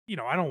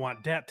I don't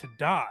want Dat to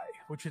die,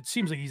 which it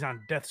seems like he's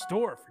on death's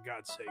door, for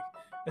God's sake,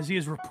 as he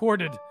has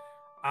reported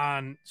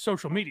on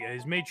social media.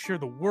 He's made sure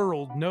the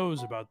world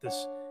knows about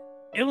this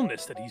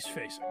illness that he's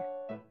facing.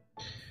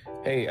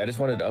 Hey, I just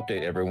wanted to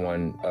update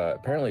everyone.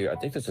 Apparently, I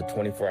think there's a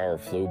 24-hour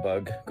flu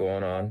bug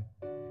going on.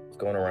 It's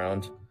going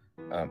around.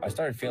 I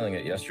started feeling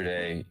it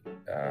yesterday.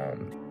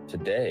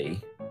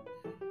 Today,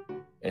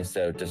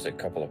 instead of just a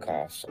couple of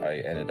coughs, I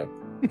ended up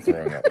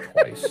throwing up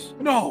twice.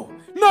 No,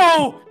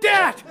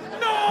 Dat,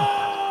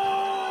 no!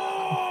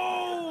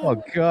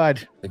 Oh,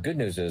 God. The good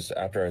news is,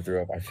 after I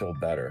threw up, I feel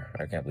better.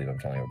 I can't believe I'm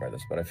telling you about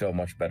this, but I feel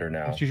much better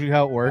now. That's usually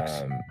how it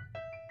works.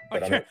 I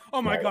can't.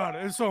 Oh my God,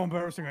 it's so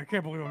embarrassing. I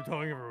can't believe I'm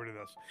telling everybody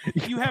this.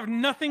 You have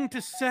nothing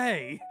to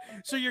say,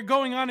 so you're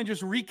going on and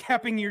just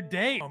recapping your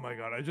day. Oh my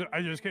God, I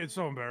just can't. It's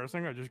so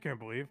embarrassing. I just can't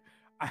believe.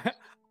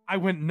 I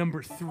went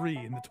number 3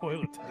 in the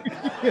toilet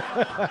today.